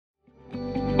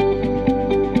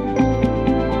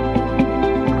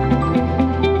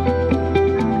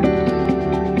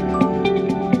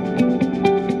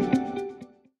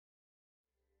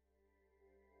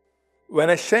When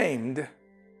ashamed,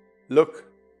 look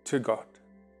to God.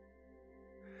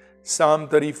 Psalm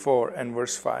 34 and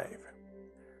verse 5.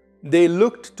 They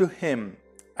looked to him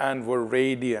and were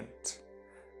radiant,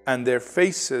 and their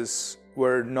faces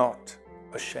were not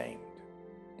ashamed.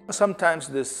 Sometimes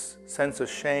this sense of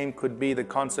shame could be the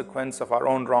consequence of our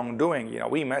own wrongdoing.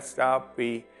 We messed up,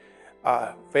 we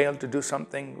failed to do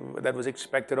something that was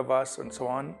expected of us, and so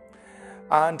on.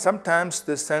 And sometimes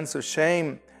this sense of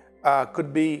shame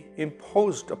could be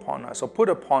imposed upon us or put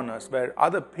upon us, where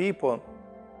other people,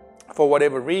 for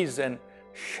whatever reason,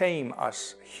 shame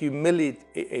us,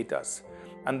 humiliate us,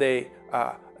 and they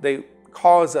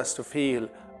cause us to feel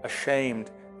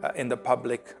ashamed in the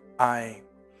public eye.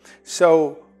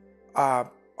 So,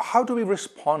 how do we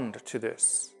respond to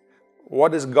this?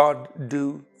 What does God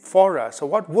do for us? Or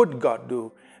what would God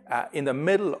do in the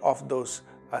middle of those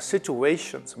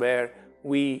situations where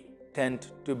we tend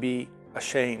to be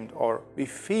ashamed or we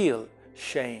feel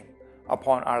shame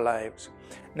upon our lives?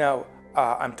 Now,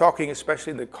 I'm talking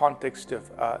especially in the context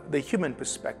of the human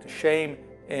perspective, shame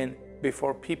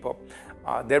before people.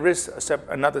 There is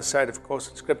another side, of course,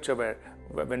 in Scripture where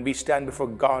when we stand before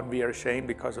God, we are ashamed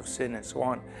because of sin and so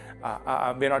on.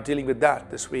 We're not dealing with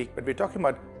that this week, but we're talking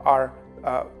about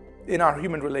in our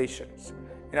human relations,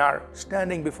 in our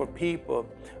standing before people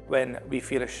when we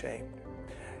feel ashamed.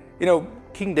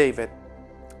 King David,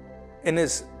 in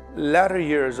his latter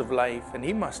years of life, and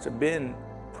he must have been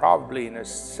probably in his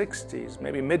 60s,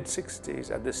 maybe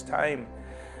mid-60s at this time,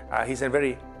 he's a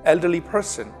very elderly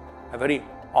person, a very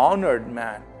honored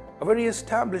man, a very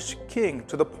established king,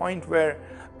 to the point where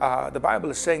the Bible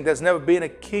is saying there's never been a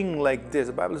king like this.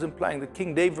 The Bible is implying that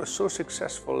King David was so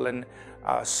successful and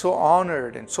so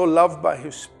honored and so loved by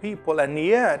his people, and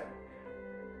yet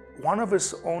one of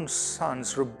his own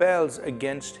sons rebels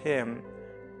against him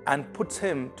and puts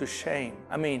him to shame.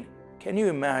 I mean, can you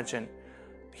imagine?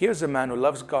 Here's a man who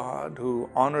loves God, who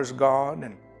honors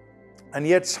God, and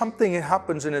yet something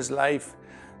happens in his life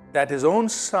that his own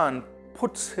son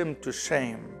puts him to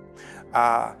shame.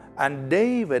 And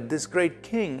David, this great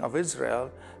king of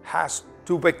Israel, has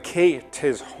to vacate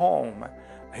his home,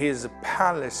 his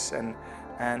palace, and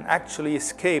actually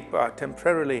escape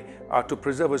temporarily to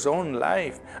preserve his own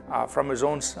life from his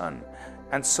own son.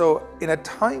 And so in a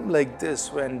time like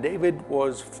this, when David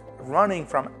was running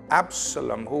from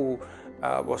Absalom, who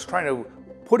was trying to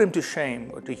put him to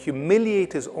shame, or to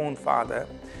humiliate his own father,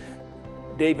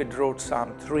 David wrote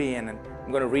Psalm 3, and I'm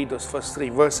going to read those first 3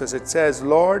 verses. It says,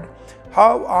 Lord,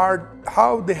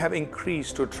 how they have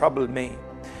increased to trouble me.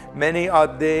 Many are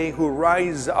they who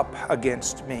rise up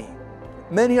against me.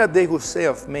 Many are they who say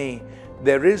of me,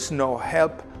 there is no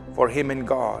help for him in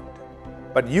God.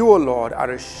 But you, O Lord,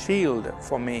 are a shield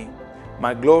for me,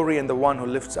 my glory, and the one who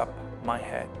lifts up my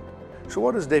head. So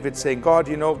what does David say? God,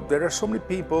 there are so many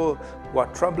people who are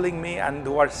troubling me and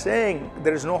who are saying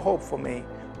there is no hope for me.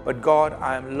 But God,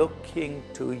 I am looking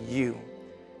to you.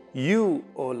 You,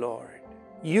 O Lord,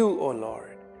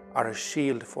 are a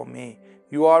shield for me.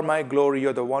 You are my glory.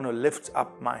 You're the one who lifts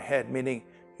up my head, meaning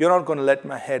you're not going to let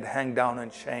my head hang down in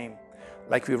shame.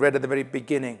 Like we read at the very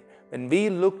beginning, when we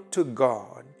look to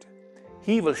God,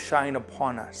 He will shine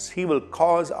upon us. He will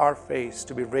cause our face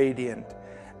to be radiant,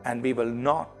 and we will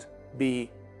not be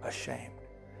ashamed.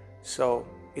 So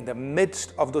in the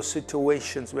midst of those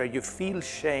situations where you feel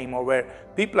shame, or where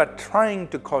people are trying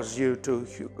to cause you to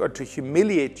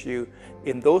humiliate you,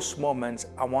 in those moments,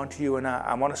 I want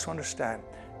us to understand,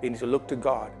 we need to look to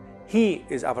God. He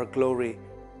is our glory.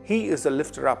 He is the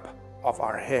lifter up of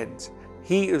our heads.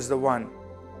 He is the one.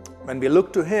 When we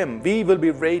look to Him, we will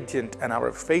be radiant and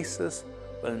our faces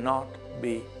will not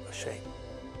be ashamed.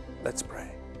 Let's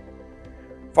pray.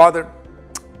 Father,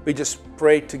 we just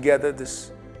pray together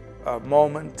this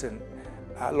moment, and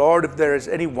Lord, if there is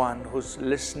anyone who's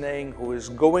listening, who is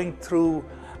going through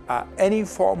any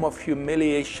form of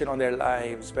humiliation on their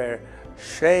lives, where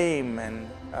shame and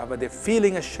where they're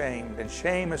feeling ashamed, and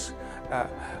shame has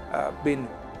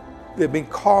they've been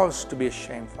caused to be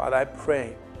ashamed, Father, I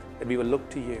pray that we will look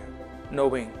to You,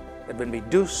 knowing that when we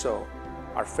do so,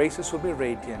 our faces will be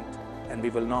radiant and we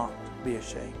will not be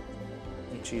ashamed.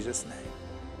 In Jesus' name.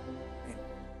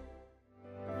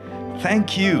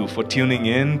 Thank you for tuning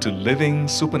in to Living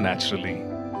Supernaturally.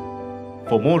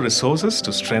 For more resources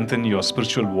to strengthen your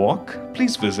spiritual walk,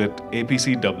 please visit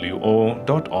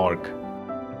apcwo.org.